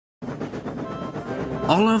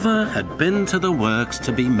Oliver had been to the works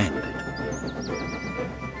to be mended.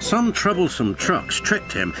 Some troublesome trucks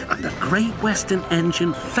tricked him, and the Great Western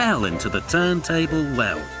engine fell into the turntable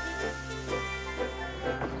well.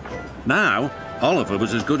 Now, Oliver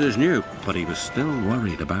was as good as new, but he was still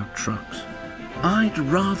worried about trucks. "I'd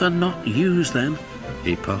rather not use them,"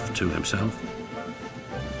 he puffed to himself.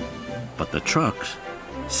 But the trucks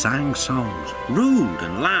sang songs, rude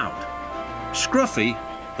and loud. Scruffy,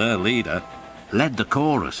 their leader, led the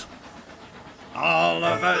chorus.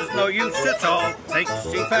 Oliver's no use at all, thinks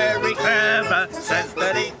he's very clever, says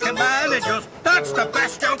that he can manage us, that's the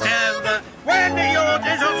best joke ever. When the yacht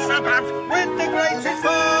is on the paps, when the grates is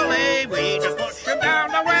falling, we just push him down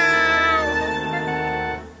the well.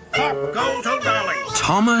 Pop goes O'Dolly.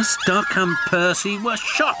 Thomas, Duck and Percy were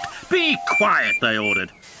shocked. "Be quiet," they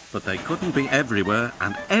ordered. But they couldn't be everywhere,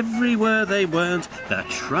 and everywhere they weren't, the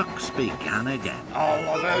trucks began again.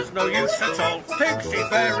 Oliver's no use at all, thinks he's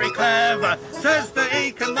very clever, says that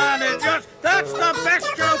he can manage us, that's the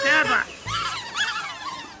best joke ever.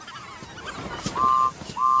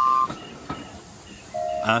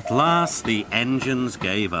 At last the engines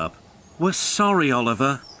gave up. "We're sorry,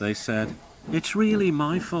 Oliver," they said. "It's really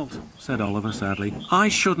my fault," said Oliver sadly. "I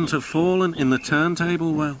shouldn't have fallen in the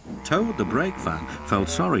turntable well." Toad the brake fan felt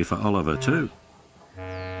sorry for Oliver too.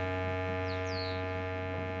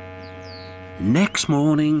 Next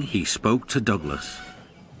morning he spoke to Douglas.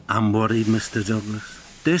 "I'm worried, Mr. Douglas.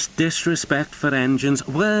 This disrespect for engines,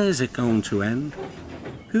 where's it going to end?"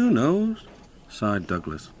 "Who knows?" sighed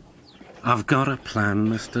Douglas. "I've got a plan,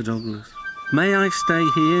 Mr. Douglas. May I stay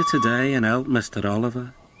here today and help Mr.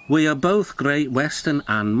 Oliver? We are both Great Western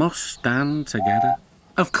and must stand together."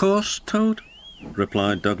 "Of course, Toad,"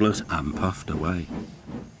 replied Douglas and puffed away.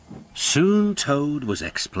 Soon Toad was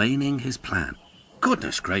explaining his plan.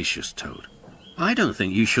 "Goodness gracious, Toad, I don't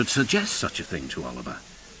think you should suggest such a thing to Oliver."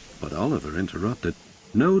 But Oliver interrupted.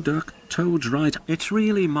 "No, Duck, Toad's right. It's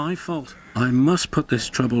really my fault. I must put this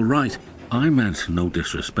trouble right. I meant no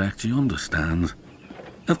disrespect, you understand."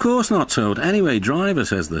 "Of course not, Toad. Anyway, Driver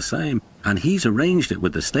says the same, and he's arranged it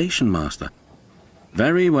with the station master."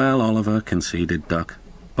 "Very well, Oliver," conceded Duck.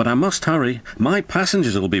 "But I must hurry. My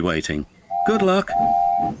passengers will be waiting. Good luck."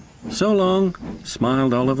 "So long,"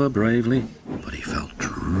 smiled Oliver bravely, but he felt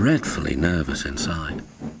dreadfully nervous inside.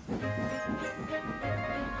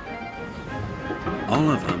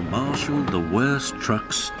 Oliver marshalled the worst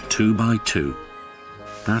trucks 2 by 2.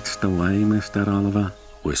 "That's the way, Mr. Oliver,"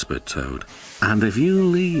 whispered Toad. "And if you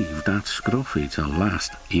leave that Scruffy till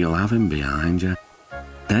last, you'll have him behind you.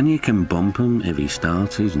 Then you can bump him if he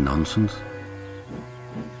starts his nonsense."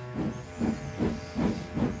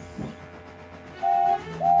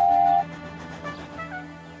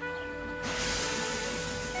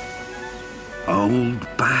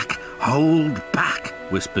 Hold back,"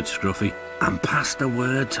 whispered Scruffy, and passed a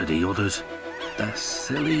word to the others. The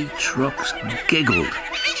silly trucks giggled.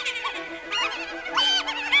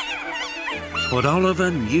 But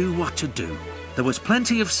Oliver knew what to do. There was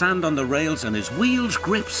plenty of sand on the rails and his wheels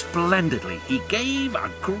gripped splendidly. He gave a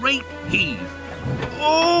great heave.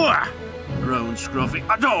 Oh! Groaned Scruffy.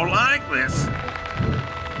 I don't like this.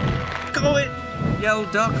 "Go it!"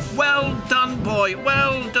 yelled Duck. "Well done, boy,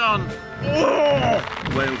 well done!" Oh!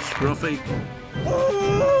 wailed Scruffy. Oh!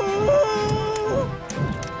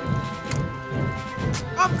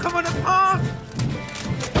 I'm coming apart!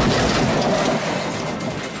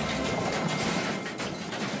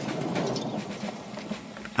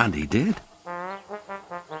 And he did.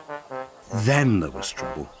 Then there was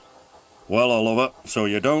trouble. "Well, Oliver, so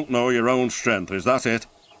you don't know your own strength, is that it?"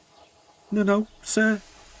 No, sir,"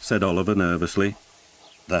 said Oliver nervously.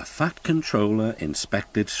 The Fat Controller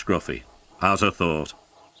inspected Scruffy. "Has a thought.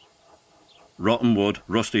 Rotten wood,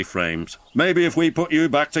 rusty frames. Maybe if we put you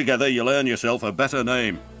back together, you'll earn yourself a better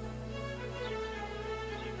name."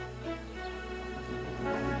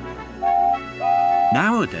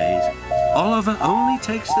 Nowadays, Oliver only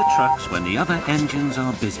takes the trucks when the other engines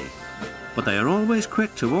are busy. But they are always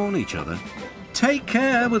quick to warn each other. "Take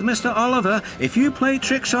care with Mr. Oliver. If you play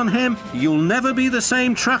tricks on him, you'll never be the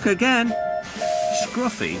same truck again."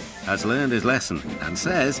 Scruffy has learned his lesson and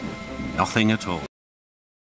says nothing at all.